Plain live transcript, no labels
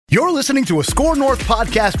You're listening to a Score North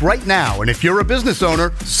podcast right now, and if you're a business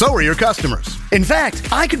owner, so are your customers. In fact,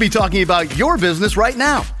 I could be talking about your business right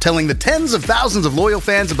now, telling the tens of thousands of loyal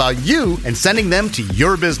fans about you and sending them to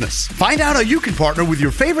your business. Find out how you can partner with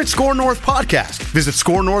your favorite Score North podcast. Visit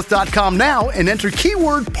scorenorth.com now and enter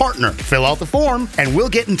keyword partner. Fill out the form, and we'll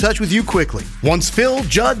get in touch with you quickly. Once Phil,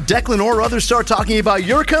 Judd, Declan, or others start talking about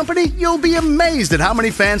your company, you'll be amazed at how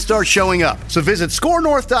many fans start showing up. So visit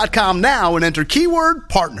scorenorth.com now and enter keyword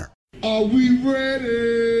partner. Are we ready?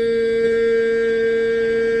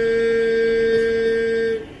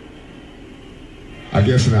 I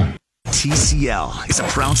guess not. TCL is a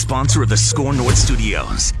proud sponsor of the Score North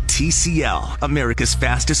Studios. TCL, America's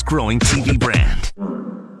fastest growing TV brand.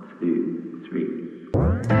 1, 2,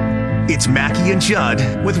 3. It's Mackie and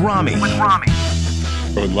Judd with Rami.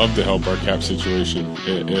 I would love to help our cap situation.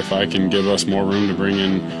 If I can give us more room to bring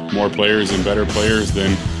in more players and better players,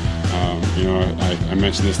 then I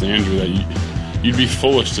mentioned this to Andrew that you'd be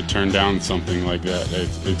foolish to turn down something like that.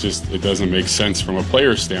 It doesn't make sense from a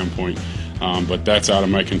player standpoint. But that's out of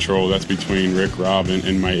my control. That's between Rick, Rob,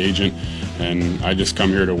 and my agent. And I just come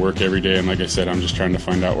here to work every day. And like I said, I'm just trying to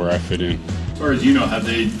find out where I fit in. As far as you know, have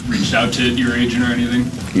they reached out to your agent or anything?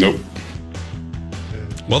 Nope.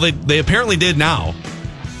 Well, they apparently did now,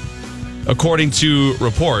 according to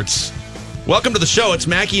reports. Welcome to the show. It's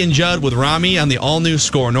Mackie and Judd with Rami on the all-new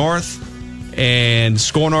Score North and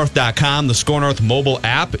scorenorth.com, the Score North mobile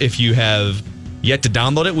app. If you have yet to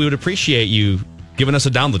download it, we would appreciate you giving us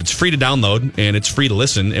a download. It's free to download, and it's free to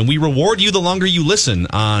listen. And we reward you the longer you listen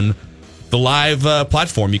on the live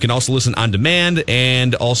platform. You can also listen on demand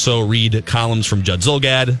and also read columns from Judd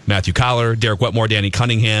Zulgad, Matthew Collar, Derek Wetmore, Danny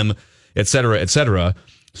Cunningham, et cetera, et cetera.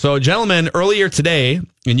 So, gentlemen, earlier today,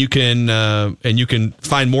 and you can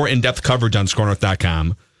find more in-depth coverage on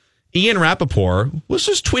scorenorth.com, Ian Rappaport was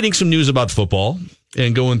just tweeting some news about football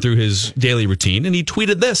and going through his daily routine, and he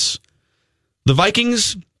tweeted this. The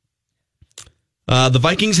Vikings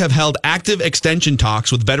have held active extension talks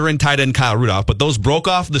with veteran tight end Kyle Rudolph, but those broke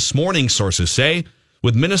off this morning, sources say.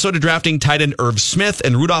 With Minnesota drafting tight end Irv Smith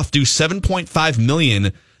and Rudolph due $7.5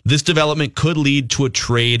 million, this development could lead to a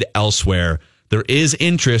trade elsewhere. There is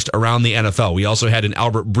interest around the NFL. We also had an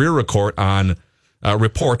Albert Breer report on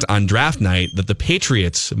draft night that the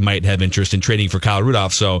Patriots might have interest in trading for Kyle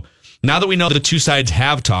Rudolph. So now that we know that the two sides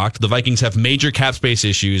have talked, the Vikings have major cap space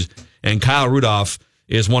issues, and Kyle Rudolph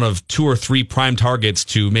is one of 2 or 3 prime targets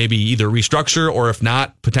to maybe either restructure or, if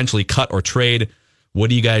not, potentially cut or trade. What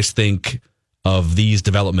do you guys think of these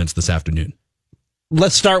developments this afternoon?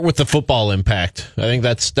 Let's start with the football impact. I think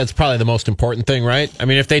that's probably the most important thing, right? I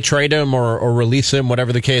mean, if they trade him or release him,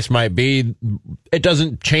 whatever the case might be, it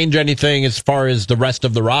doesn't change anything as far as the rest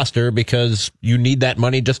of the roster because you need that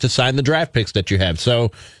money just to sign the draft picks that you have.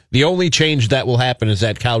 So the only change that will happen is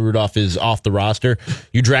that Kyle Rudolph is off the roster.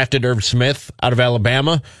 You drafted Irv Smith out of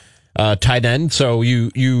Alabama, tight end. So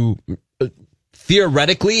you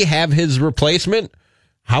theoretically have his replacement.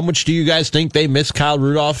 How much do you guys think they miss Kyle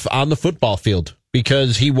Rudolph on the football field?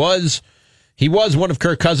 Because he was one of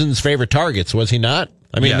Kirk Cousins' favorite targets, was he not?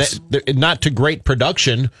 I mean, yes. Not to great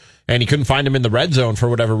production, and he couldn't find him in the red zone for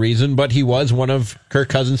whatever reason, but he was one of Kirk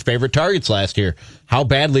Cousins' favorite targets last year. How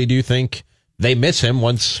badly do you think they miss him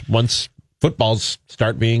once footballs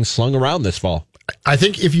start being slung around this fall? I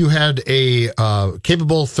think if you had a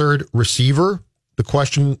capable third receiver, the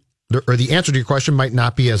question or the answer to your question might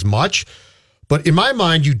not be as much. But in my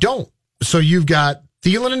mind, you don't. So you've got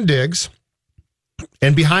Thielen and Diggs.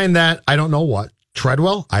 And behind that, I don't know what.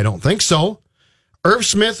 Treadwell? I don't think so. Irv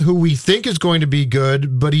Smith, who we think is going to be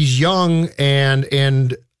good, but he's young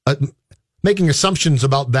and making assumptions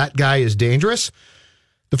about that guy is dangerous.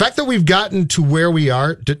 The fact that we've gotten to where we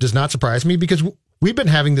are does not surprise me because we've been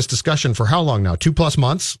having this discussion for how long now? 2+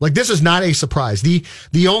 months? Like, this is not a surprise.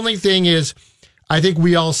 The only thing is, I think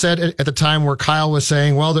we all said at the time where Kyle was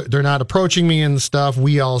saying, well, they're not approaching me and stuff.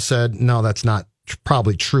 We all said, no, that's not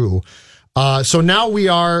probably true. So now we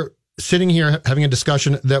are sitting here having a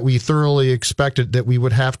discussion that we thoroughly expected that we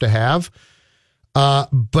would have to have.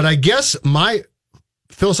 But I guess my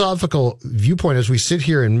philosophical viewpoint as we sit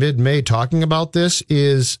here in mid-May talking about this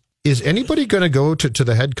is anybody going to go to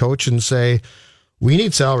the head coach and say, we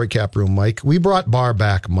need salary cap room, Mike. We brought Barr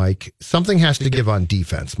back, Mike. Something has to give on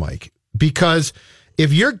defense, Mike. Because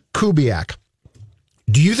if you're Kubiak,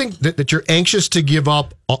 do you think that you're anxious to give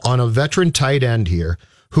up on a veteran tight end here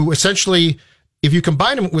who essentially, if you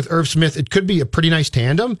combine him with Irv Smith, it could be a pretty nice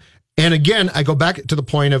tandem? And again, I go back to the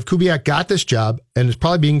point of Kubiak got this job and is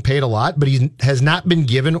probably being paid a lot, but he has not been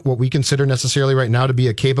given what we consider necessarily right now to be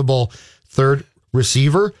a capable third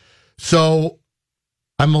receiver. So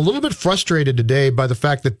I'm a little bit frustrated today by the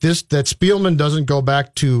fact that Spielman doesn't go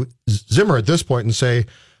back to Zimmer at this point and say,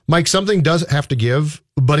 Mike, something does have to give,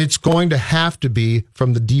 but it's going to have to be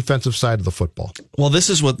from the defensive side of the football. Well, this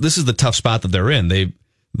is the tough spot that they're in.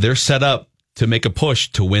 They're set up to make a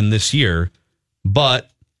push to win this year,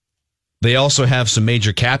 but they also have some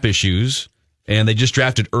major cap issues, and they just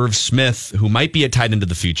drafted Irv Smith, who might be a tight end of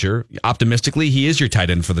the future. Optimistically, he is your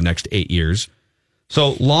tight end for the next 8 years.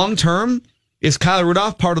 So long term, is Kyle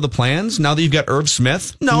Rudolph part of the plans now that you've got Irv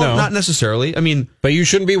Smith? No, not necessarily. I mean, but you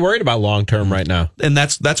shouldn't be worried about long term right now. And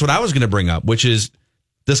that's what I was going to bring up, which is,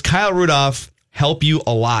 does Kyle Rudolph help you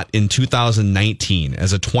a lot in 2019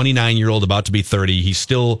 as a 29-year-old about to be 30? He's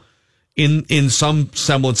still in some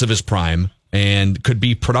semblance of his prime and could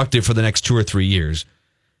be productive for the next 2 or 3 years.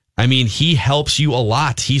 I mean, he helps you a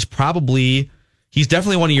lot. He's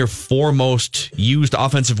definitely one of your 4 most used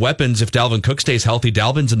offensive weapons. If Dalvin Cook stays healthy,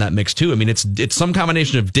 Dalvin's in that mix too. I mean, it's some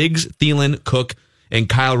combination of Diggs, Thielen, Cook, and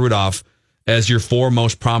Kyle Rudolph as your 4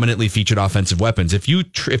 most prominently featured offensive weapons. If you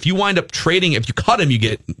wind up trading, if you cut him,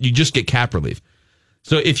 you just get cap relief.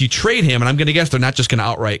 So if you trade him, and I'm going to guess they're not just going to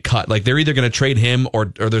outright cut, like they're either going to trade him or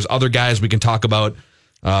there's other guys we can talk about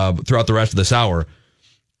throughout the rest of this hour.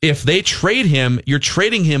 If they trade him, you're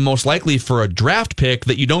trading him most likely for a draft pick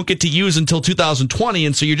that you don't get to use until 2020,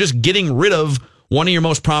 and so you're just getting rid of one of your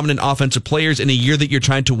most prominent offensive players in a year that you're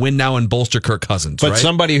trying to win now and bolster Kirk Cousins. But right?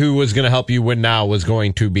 Somebody who was going to help you win now was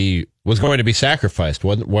going to be sacrificed.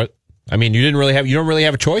 What? I mean, you don't really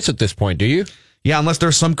have a choice at this point, do you? Yeah, unless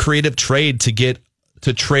there's some creative trade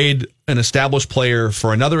to trade an established player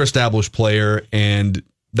for another established player, and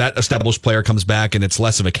that established player comes back and it's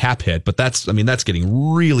less of a cap hit. But that's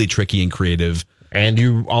getting really tricky and creative. And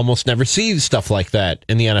you almost never see stuff like that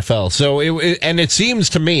in the NFL. So it seems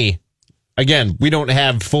to me, again, we don't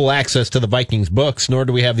have full access to the Vikings books, nor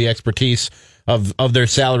do we have the expertise of their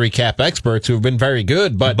salary cap experts who have been very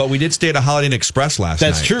good. But we did stay at a Holiday Inn Express last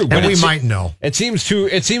night. That's true. And we might know. It seems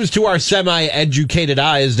to our semi-educated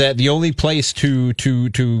eyes that the only place to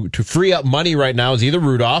free up money right now is either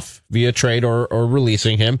Rudolph via trade or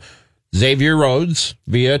releasing him, Xavier Rhodes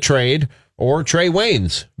via trade, or Trey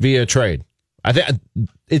Waynes via trade. I think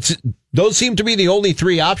those seem to be the only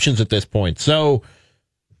 3 options at this point. So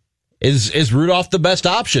is Rudolph the best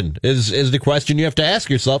option? Is the question you have to ask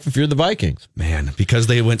yourself if you're the Vikings. Man, because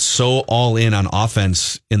they went so all in on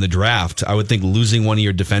offense in the draft, I would think losing one of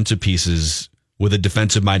your defensive pieces with a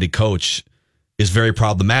defensive-minded coach is very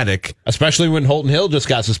problematic. Especially when Holton Hill just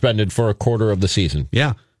got suspended for a quarter of the season.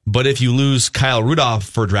 Yeah, but if you lose Kyle Rudolph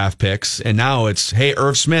for draft picks, and now it's, hey,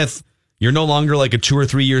 Irv Smith, you're no longer like a 2 or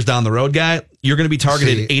 3 years down the road guy. You're going to be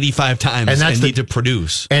targeted 85 times and need to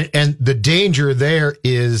produce. And the danger there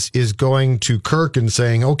is going to Kirk and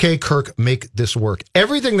saying, okay, Kirk, make this work.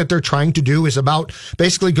 Everything that they're trying to do is about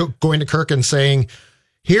basically going to Kirk and saying,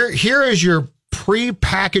 here is your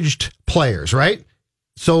pre-packaged players, right?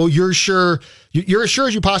 So you're as sure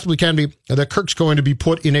as you possibly can be that Kirk's going to be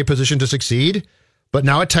put in a position to succeed. But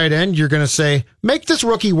now at tight end, you're going to say, make this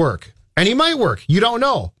rookie work. And he might work. You don't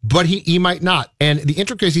know, but he might not. And the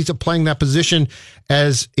intricacies of playing that position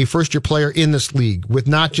as a first-year player in this league with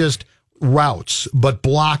not just routes, but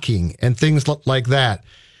blocking and things like that,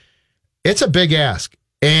 it's a big ask.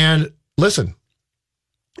 And listen,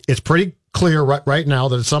 it's pretty clear right now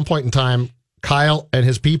that at some point in time, Kyle and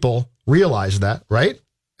his people realize that, right?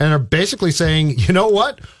 And are basically saying, you know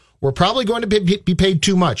what? We're probably going to be paid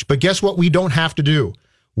too much. But guess what we don't have to do?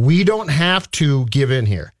 We don't have to give in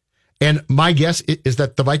here. And my guess is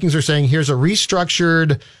that the Vikings are saying, here's a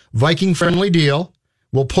restructured Viking-friendly deal.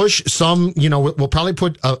 We'll push some, we'll probably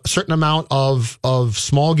put a certain amount of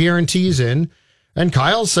small guarantees in. And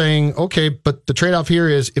Kyle's saying, okay, but the trade-off here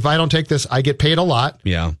is if I don't take this, I get paid a lot.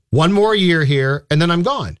 Yeah. 1 more year here, and then I'm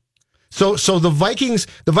gone. So the Vikings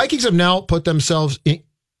have now put themselves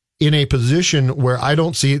in a position where I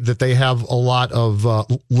don't see that they have a lot of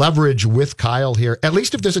leverage with Kyle here. At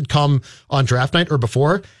least if this had come on draft night or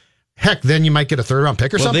before. Heck, then you might get a 3rd-round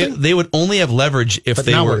pick or something. They would only have leverage if but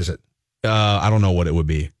they now were. What is it? I don't know what it would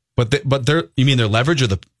be. But you mean their leverage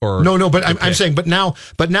or no? But I'm saying, but now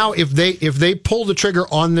if they pull the trigger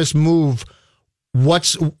on this move,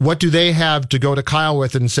 what do they have to go to Kyle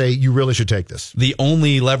with and say you really should take this? The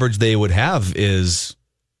only leverage they would have is,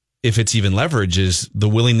 if it's even leverage, is the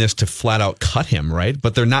willingness to flat out cut him, right?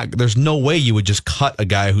 But they're not. There's no way you would just cut a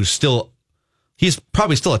guy who's still. He's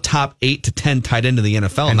probably still a top 8 to 10 tight end in the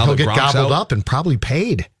NFL. And now he'll get Gronk's gobbled out. up and probably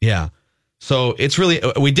paid. Yeah. So it's really,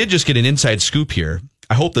 we did just get an inside scoop here.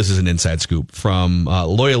 I hope this is an inside scoop from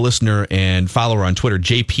loyal listener and follower on Twitter,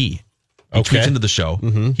 JP. He Okay. tweets into the show.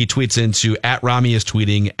 He tweets into at Rami is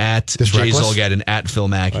tweeting, at This Jay reckless? Zolgad, and at Phil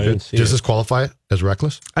Mackey. Does this qualify as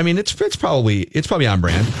reckless? I mean, it's probably on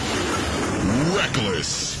brand. Reckless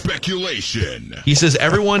speculation. He says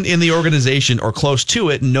everyone in the organization or close to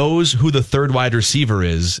it knows who the third wide receiver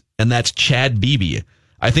is, and that's Chad Beebe.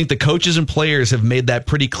 I think the coaches and players have made that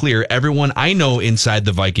pretty clear. Everyone I know inside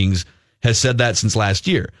the Vikings has said that since last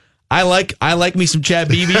year. I like me some Chad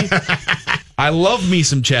Beebe. I love me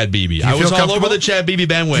some Chad Beebe. I feel was all over comfortable? the Chad Beebe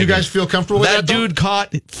bandwagon. Do you guys feel comfortable with that, That though? dude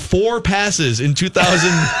caught 4 passes in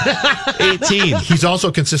 2018. He's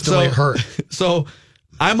also consistently hurt. So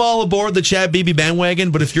I'm all aboard the Chad Beebe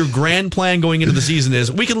bandwagon, but if your grand plan going into the season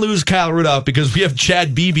is we can lose Kyle Rudolph because we have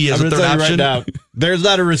Chad Beebe as a I'm third gonna tell you option. right now, there's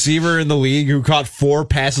not a receiver in the league who caught 4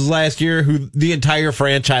 passes last year who the entire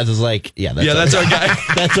franchise is like, that's our guy.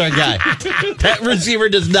 That's our guy. That receiver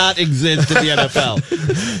does not exist in the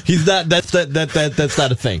NFL. He's not. That's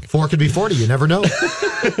not a thing. 4 could be 40. You never know.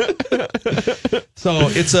 So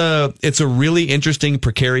it's a really interesting,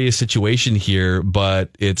 precarious situation here,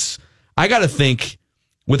 but I got to think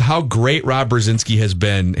with how great Rob Brzezinski has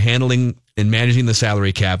been handling and managing the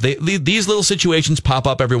salary cap. These little situations pop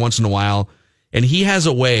up every once in a while, and he has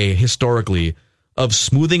a way historically of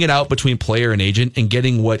smoothing it out between player and agent and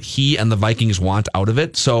getting what he and the Vikings want out of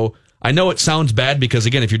it. So I know it sounds bad because,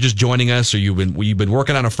 again, if you're just joining us or you've been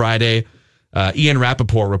working on a Friday, Ian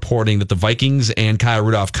Rappaport reporting that the Vikings and Kyle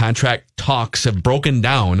Rudolph contract talks have broken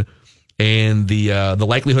down, and the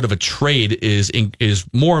likelihood of a trade is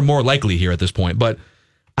more and more likely here at this point. But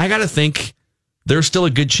I got to think there's still a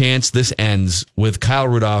good chance this ends with Kyle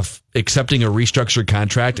Rudolph accepting a restructured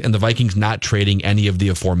contract and the Vikings not trading any of the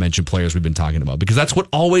aforementioned players we've been talking about, because that's what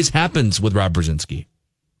always happens with Rob Brzezinski.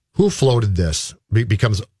 Who floated this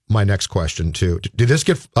becomes my next question, too. Did this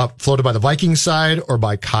get floated by the Vikings side or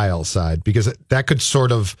by Kyle's side? Because that could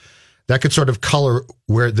sort of color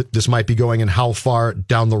where this might be going and how far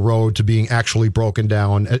down the road to being actually broken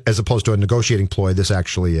down, as opposed to a negotiating ploy this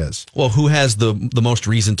actually is. Well, who has the most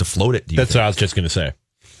reason to float it? That's what I was just going to say.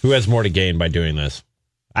 Who has more to gain by doing this?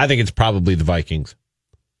 I think it's probably the Vikings.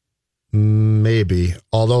 Maybe.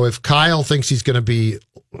 Although if Kyle thinks he's going to be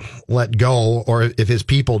let go, or if his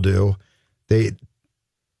people do,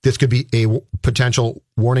 this could be a potential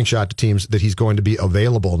warning shot to teams that he's going to be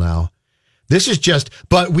available now. This is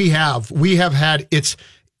but we have had, it's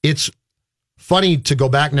funny to go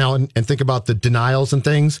back now and think about the denials and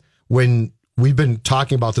things when we've been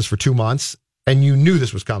talking about this for 2 months and you knew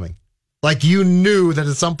this was coming. Like you knew that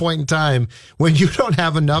at some point in time when you don't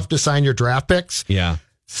have enough to sign your draft picks, Yeah.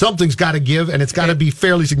 something's got to give and it's got to be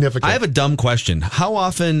fairly significant. I have a dumb question. How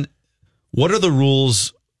often, what are the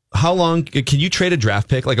rules? How long can you trade a draft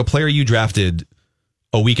pick? Like a player you drafted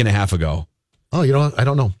a week and a half ago? Oh, I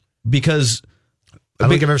don't know. Because I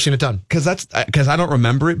don't think I've ever seen it done. Because I don't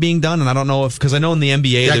remember it being done, and I don't know because I know in the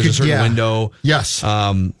NBA there's a certain window. Yes.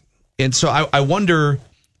 And so I wonder.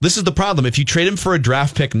 This is the problem. If you trade him for a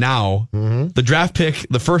draft pick now,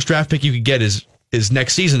 the first draft pick you could get is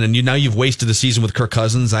next season, and now you've wasted a season with Kirk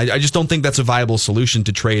Cousins. I just don't think that's a viable solution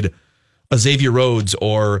to trade a Xavier Rhodes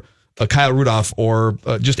or a Kyle Rudolph or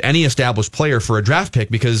just any established player for a draft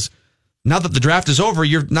pick, because now that the draft is over,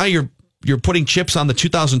 you're putting chips on the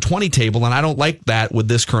 2020 table, and I don't like that with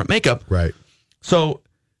this current makeup. Right. So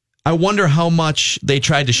I wonder how much they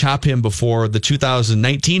tried to shop him before the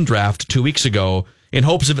 2019 draft 2 weeks ago in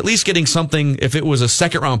hopes of at least getting something. If it was a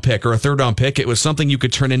second-round pick or a third-round pick, it was something you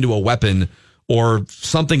could turn into a weapon or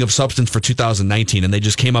something of substance for 2019, and they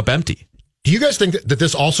just came up empty. Do you guys think that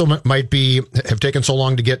this also might have taken so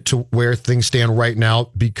long to get to where things stand right now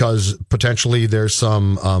because potentially there's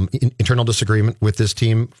some internal disagreement with this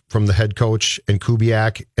team from the head coach and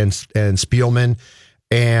Kubiak and Spielman,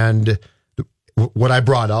 and what I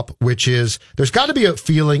brought up, which is there's got to be a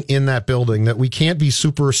feeling in that building that we can't be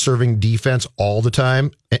super serving defense all the time,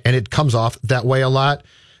 and it comes off that way a lot,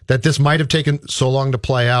 that this might have taken so long to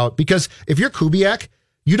play out, because if you're Kubiak,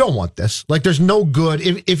 you don't want this. Like, there's no good.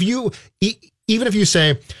 Even if you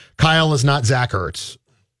say Kyle is not Zach Ertz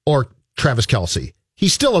or Travis Kelce,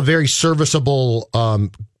 he's still a very serviceable,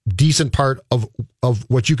 decent part of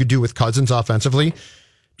what you could do with Cousins offensively.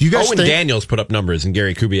 Do you guys Owen think Daniels put up numbers in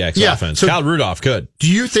Gary Kubiak's offense? So Kyle Rudolph could.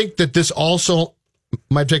 Do you think that this also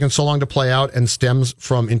might have taken so long to play out and stems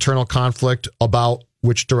from internal conflict about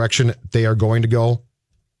which direction they are going to go?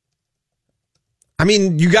 I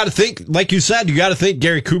mean, you got to think, like you said,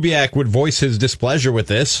 Gary Kubiak would voice his displeasure with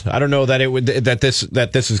this. I don't know that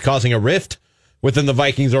this is causing a rift within the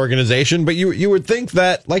Vikings organization, but you would think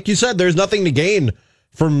that, like you said, there's nothing to gain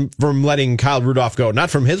from letting Kyle Rudolph go.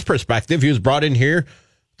 Not from his perspective. He was brought in here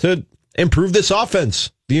to improve this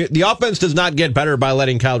offense. The offense does not get better by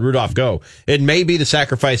letting Kyle Rudolph go. It may be the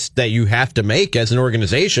sacrifice that you have to make as an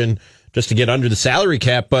organization just to get under the salary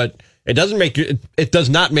cap, but it does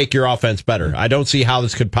not make your offense better. I don't see how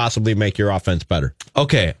this could possibly make your offense better.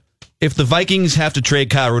 Okay, if the Vikings have to trade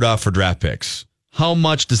Kyle Rudolph for draft picks, how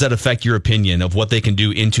much does that affect your opinion of what they can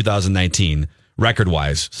do in 2019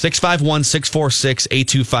 record-wise?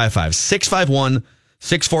 651-646-8255.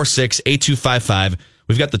 651-646-8255.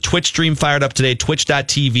 We've got the Twitch stream fired up today,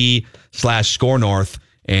 twitch.tv/ScoreNorth,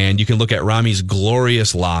 and you can look at Rami's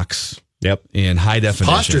glorious locks. Yep. In high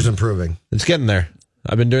definition. Posture's improving. It's getting there.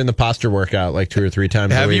 I've been doing the posture workout like 2 or 3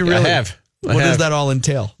 times a week. You really? I have. What does that all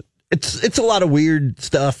entail? It's a lot of weird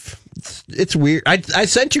stuff. It's weird. I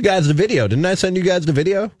sent you guys the video. Didn't I send you guys the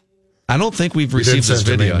video? I don't think we've received this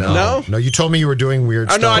video. No? No, you told me you were doing weird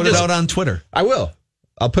stuff. No, I Put it out on Twitter. I will.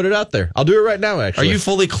 I'll put it out there. I'll do it right now, actually. Are you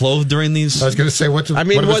fully clothed during these? I was going to say, what does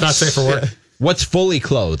not say for work? What's fully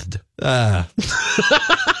clothed? We're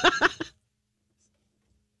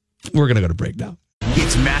going to go to break now.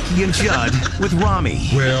 It's Mackie and Judd with Rami.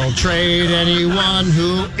 We'll trade anyone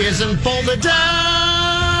who isn't folded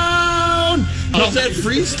down. What's that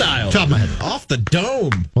freestyle? Top of my head. Off the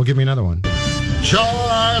dome. Well, give me another one.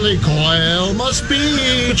 Charlie Coyle must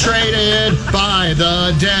be traded by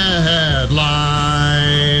the deadline.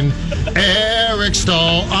 Eric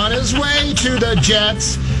Stahl on his way to the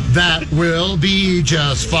Jets. That will be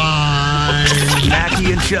just fine.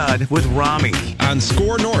 Mackie and Judd with Rami on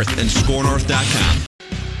Score North and ScoreNorth.com.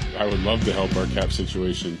 I would love to help our cap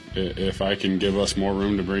situation. If I can give us more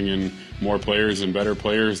room to bring in more players and better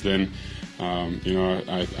players, then,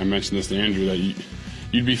 I mentioned this to Andrew, that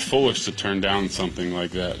you'd be foolish to turn down something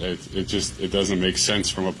like that. It doesn't make sense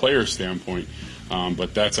from a player standpoint.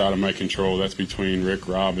 But that's out of my control. That's between Rick,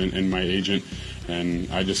 Rob, and my agent.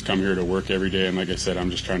 And I just come here to work every day. And like I said,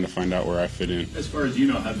 I'm just trying to find out where I fit in. As far as you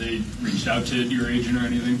know, have they reached out to your agent or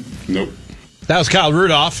anything? Nope. That was Kyle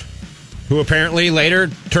Rudolph, who apparently later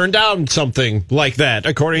turned down something like that.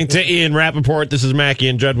 According to Ian Rappaport, this is Mackie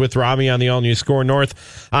and Judd with Rami on the all-new Score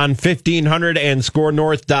North on 1500 and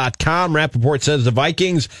ScoreNorth.com. Rappaport says the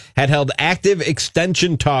Vikings had held active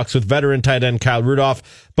extension talks with veteran tight end Kyle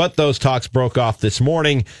Rudolph, but those talks broke off this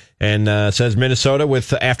morning. And says Minnesota,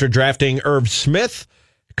 after drafting Irv Smith,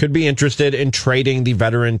 could be interested in trading the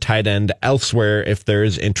veteran tight end elsewhere if there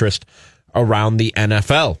is interest around the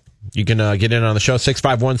NFL. You can get in on the show,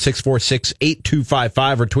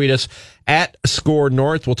 651-646-8255, or tweet us at Score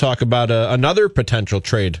North. We'll talk about another potential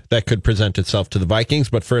trade that could present itself to the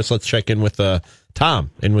Vikings. But first, let's check in with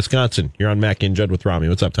Tom in Wisconsin. You're on Mackie and Judd with Rami.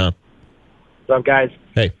 What's up, Tom? What's up, guys?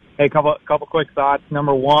 Hey, couple quick thoughts.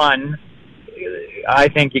 Number one, I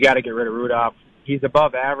think you got to get rid of Rudolph. He's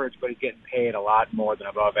above average, but he's getting paid a lot more than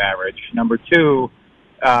above average. Number two,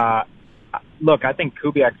 look, I think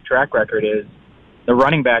Kubiak's track record is the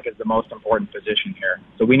running back is the most important position here.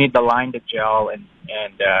 So we need the line to gel and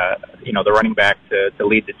the running back to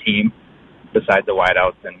lead the team besides the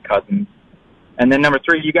wideouts and Cousins. And then number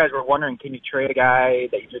three, you guys were wondering, can you trade a guy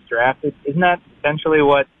that you just drafted? Isn't that essentially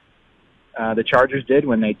what the Chargers did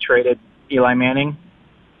when they traded Eli Manning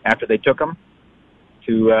after they took him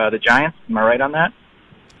to the Giants? Am I right on that?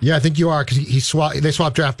 Yeah, I think you are, because they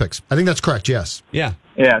swapped draft picks. I think that's correct, yes. Yeah.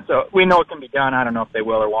 Yeah, so we know it can be done. I don't know if they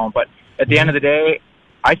will or won't, but at the end of the day,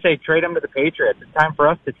 I say trade him to the Patriots. It's time for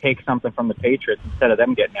us to take something from the Patriots instead of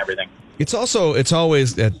them getting everything. It's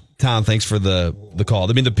always, Tom, thanks for the call.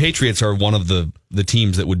 I mean, the Patriots are one of the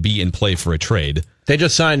teams that would be in play for a trade. They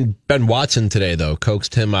just signed Ben Watson today, though,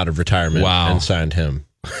 coaxed him out of retirement and signed him.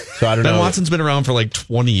 So I don't know. Ben Watson's been around for like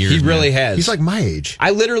 20 years. He really has. He's like my age.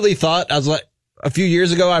 I literally thought, I was like, a few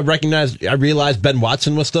years ago, I realized Ben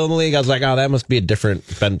Watson was still in the league. I was like, oh, that must be a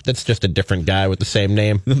different Ben. That's just a different guy with the same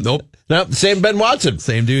name. Nope, the same Ben Watson,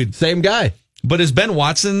 same dude, same guy. But is Ben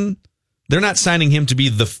Watson? They're not signing him to be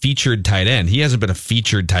the featured tight end. He hasn't been a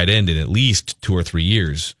featured tight end in at least 2 or 3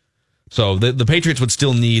 years. So the Patriots would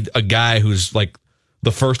still need a guy who's like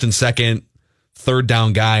the first and second, third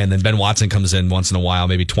down guy, and then Ben Watson comes in once in a while,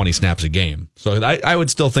 maybe 20 snaps a game. So I would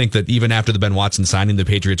still think that even after the Ben Watson signing, the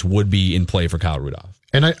Patriots would be in play for Kyle Rudolph.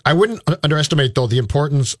 And I wouldn't underestimate, though, the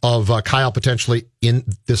importance of Kyle potentially in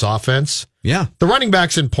this offense. Yeah. The running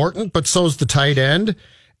back's important, but so's the tight end.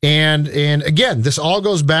 And again, this all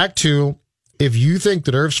goes back to, if you think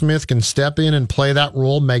that Irv Smith can step in and play that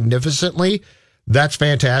role magnificently, that's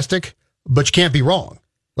fantastic, but you can't be wrong.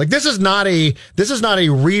 Like, this is not a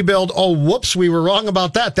rebuild. Oh, whoops, we were wrong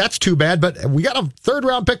about that. That's too bad. But we got a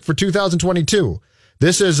 3rd-round pick for 2022.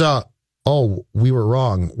 This is we were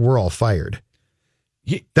wrong. We're all fired.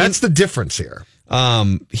 That's the difference here.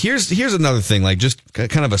 Here's another thing, like just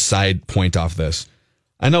kind of a side point off this.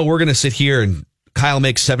 I know we're going to sit here and Kyle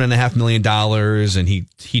makes $7.5 million and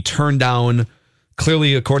he turned down,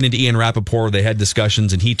 clearly according to Ian Rappaport, they had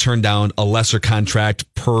discussions and he turned down a lesser contract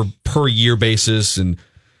per year basis. And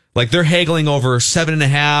like they're haggling over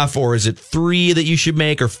 7.5 or is it 3 that you should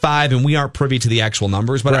make or 5? And we aren't privy to the actual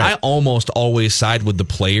numbers, but I almost always side with the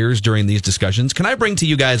players during these discussions. Can I bring to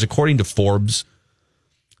you guys, according to Forbes,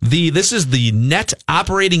 this is the net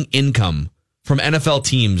operating income from NFL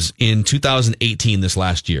teams in 2018, this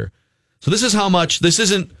last year. So this is how much, this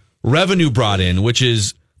isn't revenue brought in, which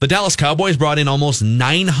is the Dallas Cowboys brought in almost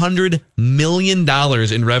 $900 million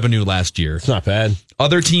in revenue last year. It's not bad.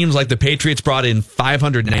 Other teams like the Patriots brought in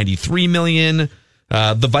 $593 million.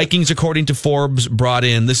 The Vikings, according to Forbes, brought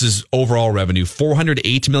in, this is overall revenue,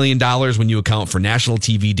 $408 million when you account for national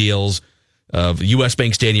TV deals, U.S.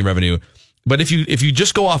 Bank Stadium revenue. But if you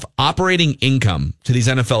just go off operating income to these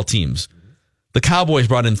NFL teams, the Cowboys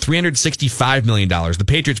brought in $365 million. The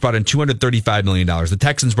Patriots brought in $235 million. The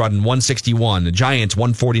Texans brought in $161. The Giants,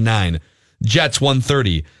 $149. Jets,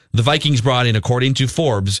 $130. The Vikings brought in, according to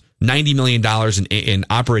Forbes, $90 million in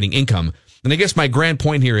operating income. And I guess my grand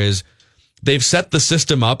point here is they've set the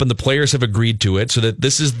system up and the players have agreed to it so that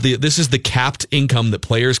this is the capped income that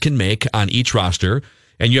players can make on each roster,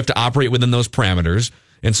 and you have to operate within those parameters.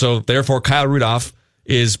 And so, therefore, Kyle Rudolph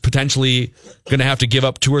is potentially going to have to give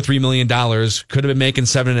up $2 or $3 million. Could have been making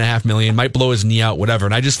 $7.5 million. Might blow his knee out. Whatever.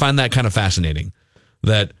 And I just find that kind of fascinating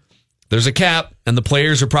that there's a cap, and the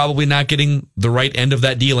players are probably not getting the right end of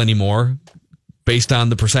that deal anymore, based on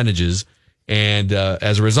the percentages. And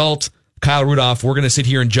as a result, Kyle Rudolph, we're going to sit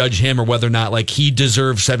here and judge him or whether or not like he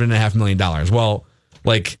deserves $7.5 million. Well,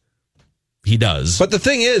 like he does. But the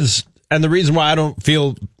thing is, and the reason why I don't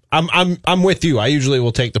feel. I'm with you. I usually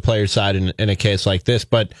will take the player's side in a case like this,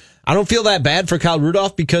 but I don't feel that bad for Kyle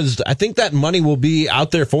Rudolph because I think that money will be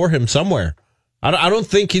out there for him somewhere. I don't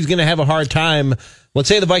think he's going to have a hard time. Let's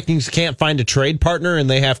say the Vikings can't find a trade partner and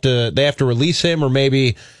they have to release him, or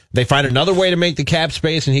maybe they find another way to make the cap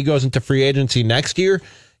space and he goes into free agency next year.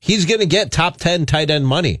 He's going to get top 10 tight end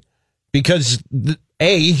money because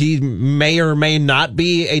he may or may not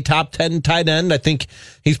be a top 10 tight end. I think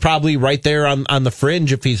he's probably right there on the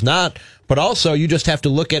fringe if he's not. But also, you just have to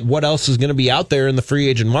look at what else is going to be out there in the free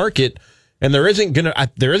agent market, and there isn't going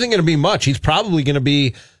to be much. He's probably going to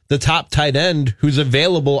be the top tight end who's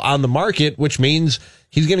available on the market, which means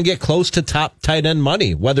he's going to get close to top tight end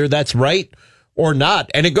money, whether that's right or not.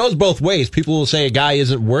 And it goes both ways. People will say a guy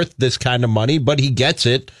isn't worth this kind of money, but he gets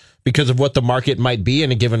it because of what the market might be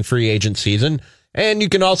in a given free agent season. And you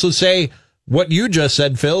can also say what you just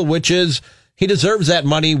said, Phil, which is he deserves that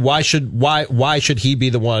money. Why should he be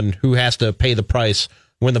the one who has to pay the price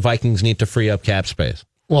when the Vikings need to free up cap space?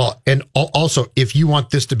 Well, and also, if you want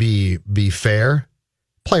this to be fair,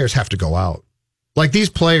 players have to go out. Like, these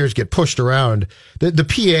players get pushed around. The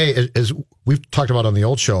PA, as we've talked about on the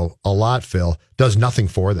old show a lot, Phil, does nothing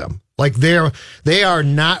for them. Like, they are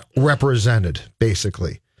not represented,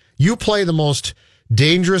 basically. You play the most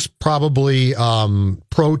dangerous, probably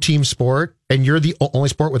pro team sport, and you're the only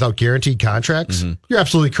sport without guaranteed contracts. Mm-hmm. You're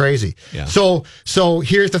absolutely crazy. Yeah. So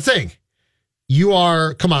here's the thing: you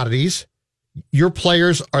are commodities. Your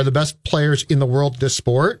players are the best players in the world. This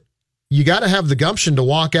sport, you got to have the gumption to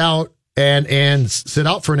walk out and sit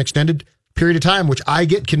out for an extended period of time, which I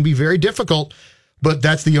get can be very difficult. But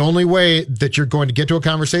that's the only way that you're going to get to a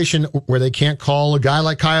conversation where they can't call a guy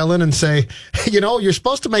like Kyle in and say, you're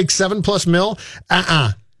supposed to make $7+ million.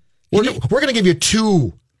 We're going to give you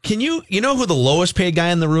 2. Can you know who the lowest paid guy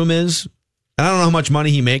in the room is? And I don't know how much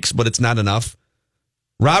money he makes, but it's not enough.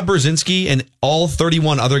 Rob Brzezinski and all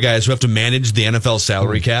 31 other guys who have to manage the NFL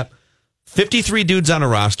salary cap. 53 dudes on a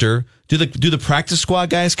roster. Do the practice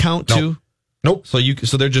squad guys count too? Nope. So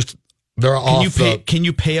they're just. Can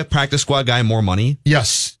you pay a practice squad guy more money?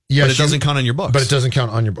 Yes. But it doesn't count on your books. But it doesn't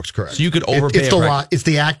count on your books, correct. So you could overpay. It's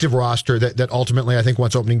the active roster that ultimately, I think,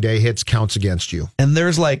 once opening day hits, counts against you. And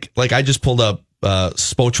there's like I just pulled up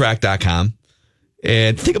Spotrac.com,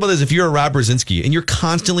 and think about this: if you're a Rob Brzezinski and you're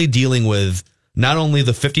constantly dealing with not only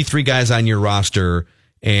the 53 guys on your roster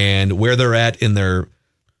and where they're at in their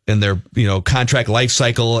contract life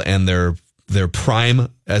cycle and their prime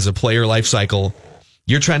as a player life cycle.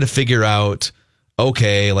 You're trying to figure out,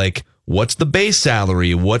 okay, like, what's the base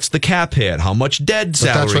salary? What's the cap hit? How much dead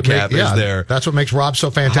salary cap is there? That's what makes Rob so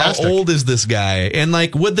fantastic. How old is this guy? And,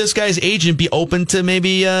 like, would this guy's agent be open to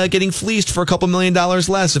maybe getting fleeced for a couple $1 million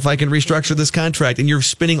less if I can restructure this contract? And you're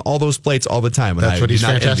spinning all those plates all the time. And that's what he's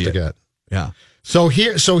fantastic at. Yeah. So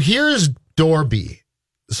here's door B.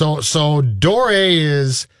 So door A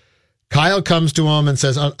is Kyle comes to him and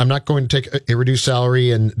says, I'm not going to take a reduced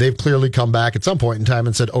salary. And they've clearly come back at some point in time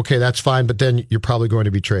and said, okay, that's fine, but then you're probably going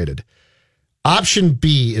to be traded. Option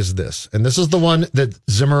B is this, and this is the one that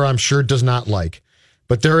Zimmer, I'm sure, does not like.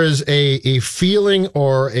 But there is a feeling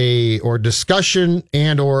or discussion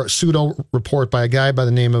and or pseudo report by a guy by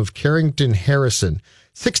the name of Carrington Harrison,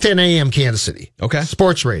 6:10 a.m. Kansas City. Okay.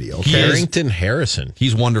 Sports radio. Okay? Carrington Harrison.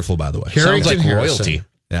 He's wonderful, by the way. Sounds like Harrison. royalty.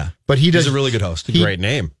 Yeah. But he's a really good host. Great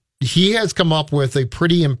name. He has come up with a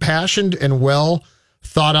pretty impassioned and well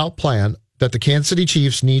thought out plan that the Kansas City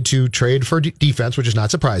Chiefs need to trade for defense, which is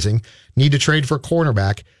not surprising, need to trade for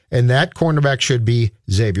cornerback, and that cornerback should be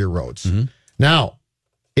Xavier Rhodes. Mm-hmm. Now,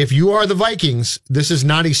 if you are the Vikings, this is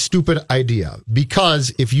not a stupid idea,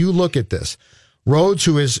 because if you look at this, Rhodes,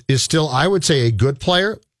 who is still, I would say, a good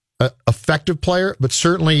player, effective player, but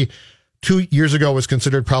certainly 2 years ago was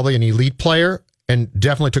considered probably an elite player and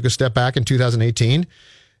definitely took a step back in 2018.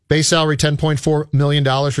 Base salary $10.4 million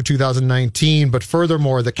for 2019, but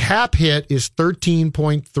furthermore, the cap hit is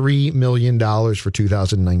 $13.3 million for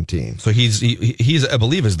 2019. So he's I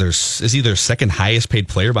believe is he their second highest paid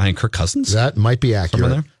player behind Kirk Cousins? That might be accurate.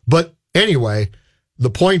 There? But anyway, the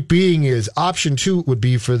point being is option 2 would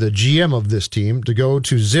be for the GM of this team to go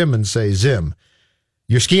to Zim and say, Zim,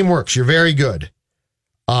 your scheme works. You're very good.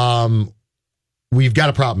 We've got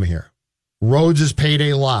a problem here. Rhodes is paid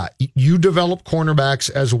a lot. You develop cornerbacks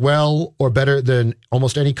as well or better than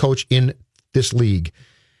almost any coach in this league.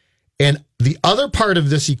 And the other part of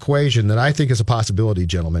this equation that I think is a possibility,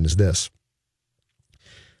 gentlemen, is this.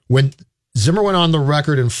 When Zimmer went on the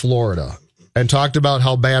record in Florida and talked about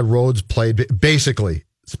how bad Rhodes played, basically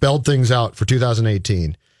spelled things out for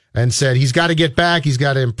 2018 and said he's got to get back, he's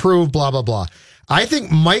got to improve, blah, blah, blah. I think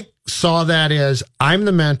Mike saw that as, I'm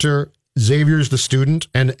the mentor, Xavier's the student,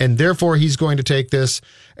 and therefore he's going to take this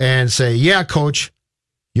and say, yeah, coach,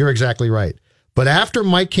 you're exactly right. But after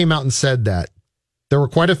Mike came out and said that, there were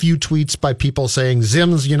quite a few tweets by people saying,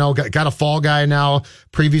 Zim's, got a fall guy now.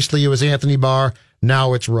 Previously it was Anthony Barr.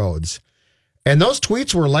 Now it's Rhodes. And those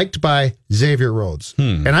tweets were liked by Xavier Rhodes.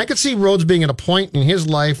 And I could see Rhodes being at a point in his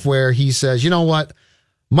life where he says, you know what?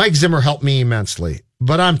 Mike Zimmer helped me immensely,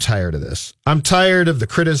 but I'm tired of this. I'm tired of the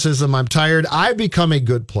criticism. I'm tired. I've become a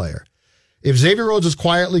good player. If Xavier Rhodes has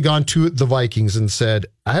quietly gone to the Vikings and said,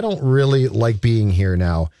 I don't really like being here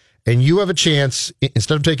now, and you have a chance,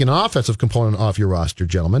 instead of taking an offensive component off your roster,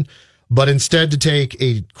 gentlemen, but instead to take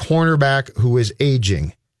a cornerback who is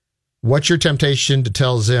aging, what's your temptation to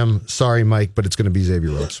tell Zim, sorry, Mike, but it's going to be Xavier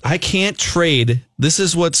Rhodes? I can't trade. This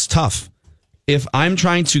is what's tough. If I'm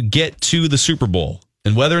trying to get to the Super Bowl,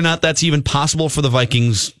 and whether or not that's even possible for the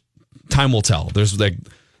Vikings, time will tell. There's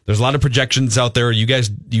a lot of projections out there. You guys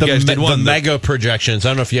did one. The mega projections. I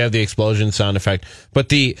don't know if you have the explosion sound effect, but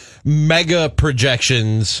the mega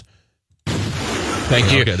projections.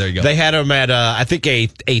 Thank you. Okay, there you go. They had them at, I think, a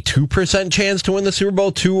 2% chance to win the Super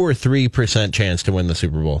Bowl, 2 or 3% chance to win the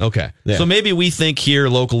Super Bowl. Okay. Yeah. So maybe we think here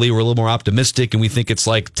locally we're a little more optimistic and we think it's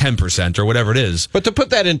like 10% or whatever it is. But to put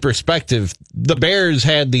that in perspective, the Bears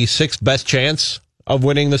had the 6th best chance of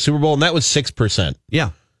winning the Super Bowl, and that was 6%.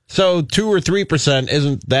 Yeah. So 2 or 3%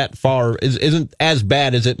 isn't that far, isn't as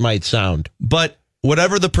bad as it might sound. But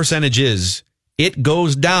whatever the percentage is, it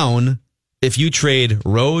goes down if you trade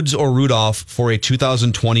Rhodes or Rudolph for a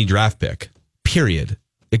 2020 draft pick. Period.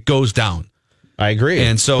 It goes down. I agree.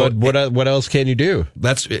 And so, but what else can you do?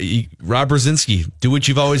 That's Rob Brzezinski. Do what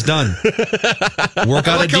you've always done. Work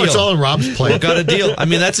out a deal. It's all in Rob's play. Work out a deal. I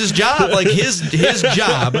mean, that's his job. Like his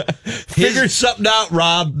job. Figure something out,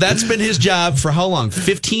 Rob. That's been his job for how long?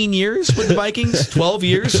 15 years with the Vikings? 12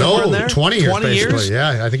 years? Somewhere in there? 20 years. 20 years.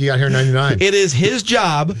 Yeah, I think he got here in 99. It is his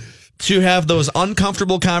job to have those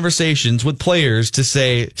uncomfortable conversations with players to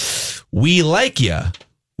say, we like you.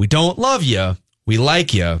 We don't love you. We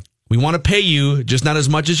like you. We want to pay you, just not as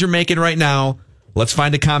much as you're making right now. Let's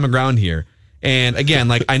find a common ground here. And again,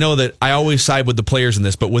 like I know that I always side with the players in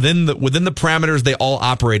this, but within the parameters they all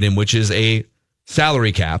operate in, which is a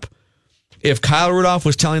salary cap, if Kyle Rudolph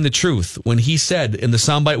was telling the truth when he said in the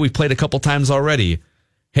soundbite we've played a couple times already,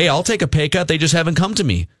 hey, I'll take a pay cut, they just haven't come to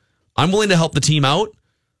me. I'm willing to help the team out.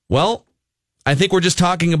 Well, I think we're just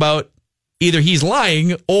talking about either he's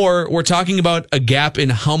lying or we're talking about a gap in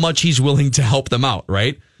how much he's willing to help them out,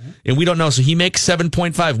 right? And we don't know. So he makes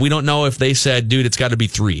 7.5. We don't know if they said, dude, it's got to be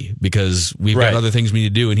 3 because we've got other things we need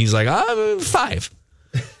to do. And he's like, 5.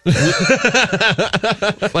 But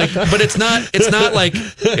it's not like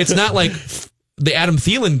the Adam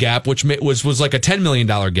Thielen gap, which was like a $10 million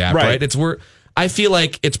gap, right? I feel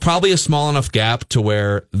like it's probably a small enough gap to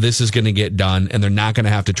where this is going to get done and they're not going to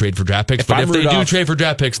have to trade for draft picks. But if they do trade for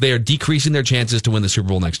draft picks, they are decreasing their chances to win the Super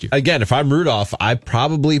Bowl next year. Again, if I'm Rudolph, I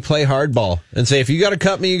probably play hardball and say, if you got to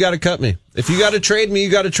cut me, you got to cut me. If you got to trade me, you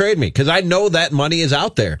got to trade me. Because I know that money is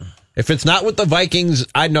out there. If it's not with the Vikings,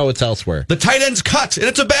 I know it's elsewhere. The tight end's cut, and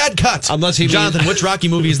it's a bad cut. Jonathan, which Rocky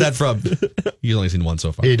movie is that from? You've only seen one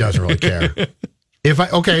so far. He doesn't really care. If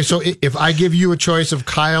I give you a choice of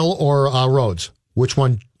Kyle or Rhodes, which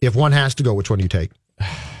one? If one has to go, which one do you take?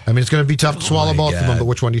 I mean, it's going to be tough to swallow both of them, but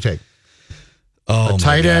which one do you take? A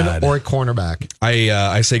tight end or a cornerback?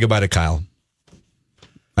 I say goodbye to Kyle.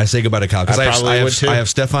 Because I have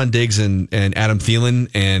Stephon Diggs and Adam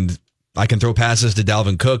Thielen, and I can throw passes to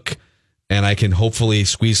Dalvin Cook, and I can hopefully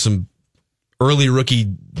squeeze some early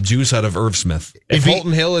rookie juice out of Irv Smith. If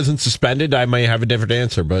Holton Hill isn't suspended, I might have a different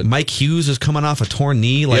answer. But Mike Hughes is coming off a torn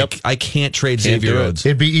knee. I can't trade Xavier Rhodes.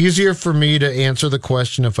 It'd be easier for me to answer the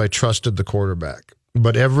question if I trusted the quarterback.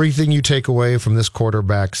 But everything you take away from this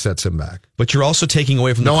quarterback sets him back. But you're also taking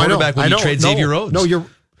away from the quarterback when you trade Xavier Rhodes. No,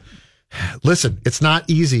 listen, it's not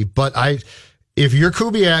easy, but if you're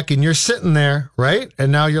Kubiak and you're sitting there, right, and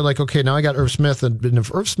now you're like, okay, now I got Irv Smith, and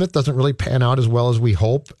if Irv Smith doesn't really pan out as well as we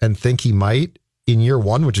hope and think he might in year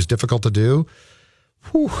one, which is difficult to do.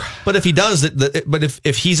 Whew. But if he does,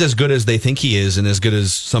 if he's as good as they think he is and as good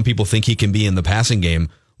as some people think he can be in the passing game,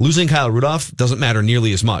 losing Kyle Rudolph doesn't matter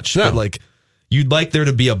nearly as much. No. But you'd like there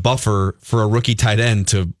to be a buffer for a rookie tight end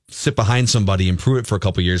to sit behind somebody and prove it for a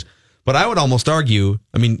couple years. But I would almost argue,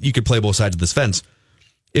 I mean, you could play both sides of this fence.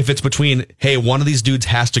 If it's between, hey, one of these dudes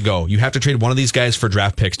has to go. You have to trade one of these guys for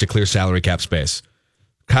draft picks to clear salary cap space.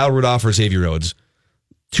 Kyle Rudolph or Xavier Rhodes.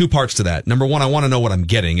 Two parts to that. Number one, I want to know what I'm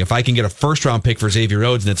getting. If I can get a first-round pick for Xavier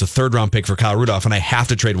Rhodes and it's a third-round pick for Kyle Rudolph and I have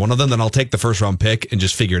to trade one of them, then I'll take the first-round pick and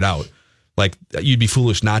just figure it out. You'd be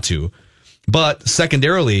foolish not to. But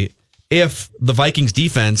secondarily, if the Vikings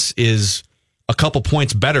defense is a couple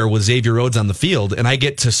points better with Xavier Rhodes on the field, and I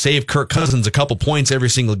get to save Kirk Cousins a couple points every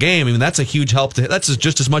single game, I mean, that's a huge help. That's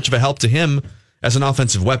just as much of a help to him as an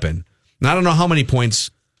offensive weapon. And I don't know how many points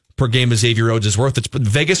per game Xavier Rhodes is worth.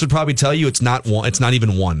 Vegas would probably tell you it's not one. It's not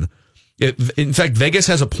even one. In fact, Vegas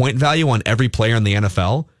has a point value on every player in the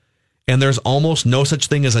NFL, and there's almost no such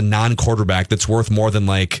thing as a non-quarterback that's worth more than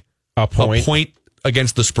a point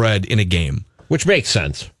against the spread in a game. Which makes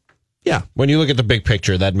sense. Yeah. When you look at the big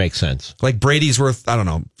picture, that makes sense. Brady's worth, I don't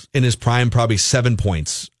know, in his prime, probably 7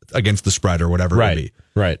 points against the spread or whatever it would be.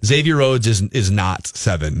 Right. Xavier Rhodes is not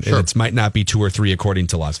 7. Sure. It might not be 2 or 3 according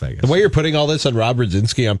to Las Vegas. The way you're putting all this on Rob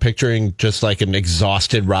Brzezinski, I'm picturing just like an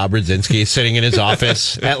exhausted Rob Brzezinski sitting in his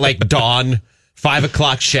office at dawn, 5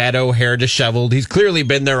 o'clock shadow, hair disheveled. He's clearly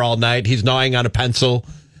been there all night. He's gnawing on a pencil,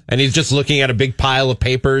 and he's just looking at a big pile of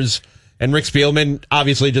papers. And Rick Spielman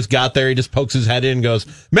obviously just got there. He just pokes his head in and goes,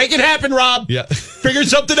 "Make it happen, Rob. Yeah. Figure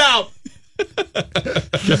something out."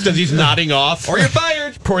 Just as he's nodding off. Or you're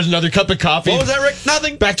fired. Pours another cup of coffee. What was that, Rick?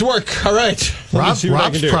 Nothing. Back to work. All right. Rob's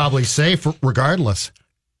probably safe regardless.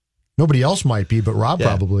 Nobody else might be, but Rob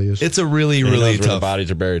probably is. It's a really, really tough. Where the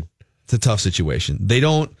bodies are buried. It's a tough situation.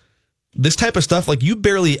 This type of stuff, you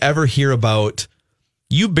barely ever hear about.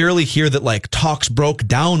 You barely hear that talks broke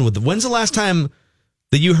down with. When's the last time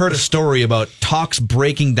that you heard a story about talks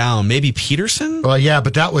breaking down? Maybe Peterson? Well, yeah,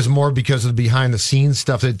 but that was more because of the behind-the-scenes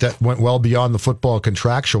stuff that went well beyond the football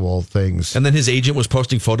contractual things. And then his agent was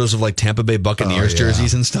posting photos of Tampa Bay Buccaneers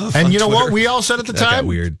jerseys and stuff. And you know what? We all said at the time, got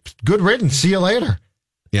weird. Good riddance. See you later.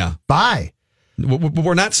 Yeah. Bye.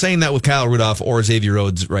 We're not saying that with Kyle Rudolph or Xavier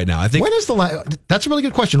Rhodes right now. I think. When is that's a really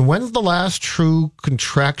good question. When's the last true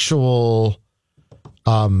contractual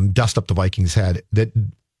dust up the Vikings had that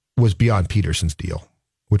was beyond Peterson's deal?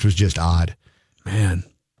 Which was just odd. Man,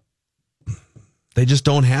 they just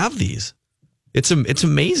don't have these. It's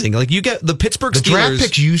amazing. You get the Pittsburgh Steelers. The draft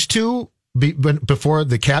picks used to be before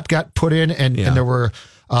the cap got put in, and there were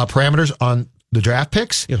parameters on the draft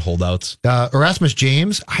picks. You had holdouts. Erasmus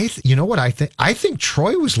James. You know what I think? I think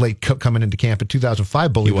Troy was late coming into camp in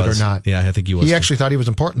 2005. Believe it or not. Yeah, I think he was. He actually thought he was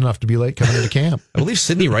important enough to be late coming into camp. I believe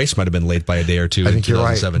Sidney Rice might have been late by a day or two. I think you're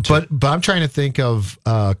right. But I'm trying to think of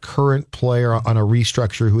a current player on a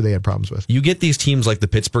restructure who they had problems with. You get these teams like the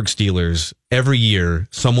Pittsburgh Steelers every year.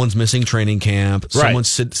 Someone's missing training camp. Right. Someone's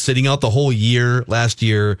sitting out the whole year last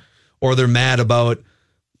year, or they're mad about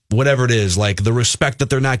whatever it is, the respect that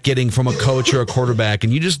they're not getting from a coach or a quarterback,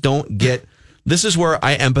 and you just don't get. This is where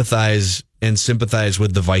I empathize and sympathize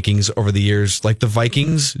with the Vikings over the years. The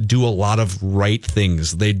Vikings do a lot of right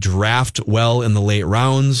things. They draft well in the late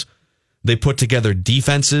rounds. They put together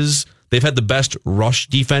defenses. They've had the best rush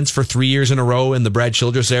defense for 3 years in a row in the Brad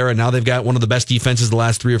Childress era. Now they've got one of the best defenses the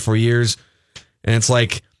last 3 or 4 years. And it's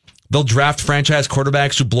like they'll draft franchise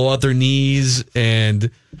quarterbacks who blow out their knees, and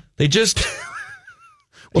they just...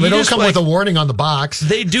 Well, they don't come with a warning on the box.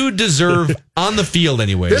 They do deserve on the field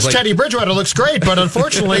anyway. This Teddy Bridgewater looks great, but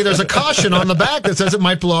unfortunately, there's a caution on the back that says it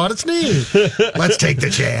might blow out its knee. Let's take the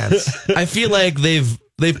chance. I feel like they've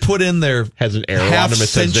put in their has an arrow on them. It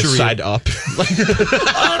says this side up.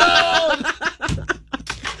 Oh no!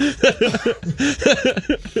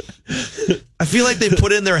 I feel like they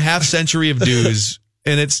put in their half century of dues,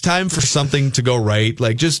 and it's time for something to go right.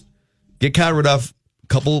 Like, just get Kyle Rudolph a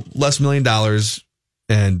couple less $1 million.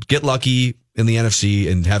 And get lucky in the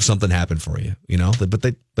NFC and have something happen for you, you know. But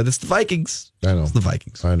it's the Vikings. I know it's the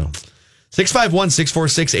Vikings. I know.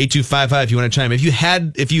 651-646-8255. If you want to chime,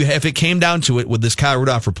 if it came down to it with this Kyle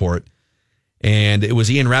Rudolph report, and it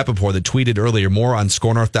was Ian Rappaport that tweeted earlier. More on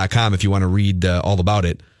ScoreNorth.com if you want to read all about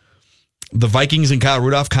it. The Vikings and Kyle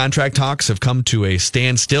Rudolph contract talks have come to a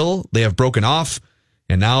standstill. They have broken off.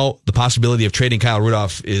 And now the possibility of trading Kyle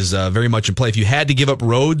Rudolph is very much in play. If you had to give up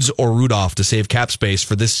Rhodes or Rudolph to save cap space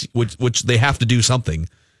for this, which they have to do something,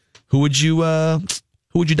 who would you dump?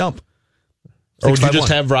 Or would you just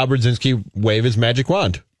have Rob Brzezinski wave his magic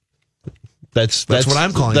wand? That's what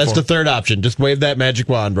I'm calling That's for. the third option. Just wave that magic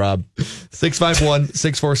wand, Rob.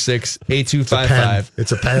 651-646-8255.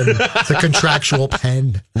 It's a pen. It's a contractual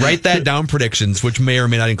pen. Write that down, predictions, which may or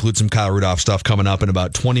may not include some Kyle Rudolph stuff coming up in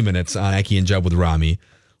about 20 minutes on Eki and Judd with Rami.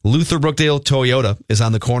 Luther Brookdale Toyota is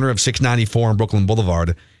on the corner of 694 and Brooklyn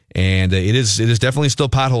Boulevard, and it is definitely still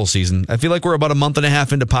pothole season. I feel like we're about a month and a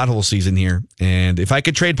half into pothole season here, and if I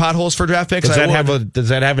could trade potholes for draft picks, does that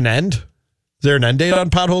have an end? Is there an end date on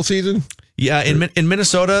pothole season? Yeah, in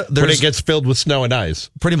Minnesota, when it gets filled with snow and ice.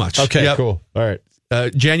 Pretty much. Okay, yep. Cool. All right.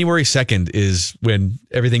 January 2nd is when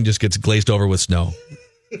everything just gets glazed over with snow,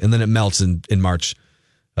 and then it melts in March.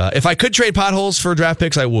 If I could trade potholes for draft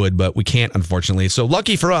picks, I would, but we can't, unfortunately. So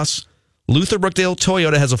lucky for us, Luther Brookdale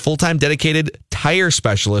Toyota has a full-time dedicated tire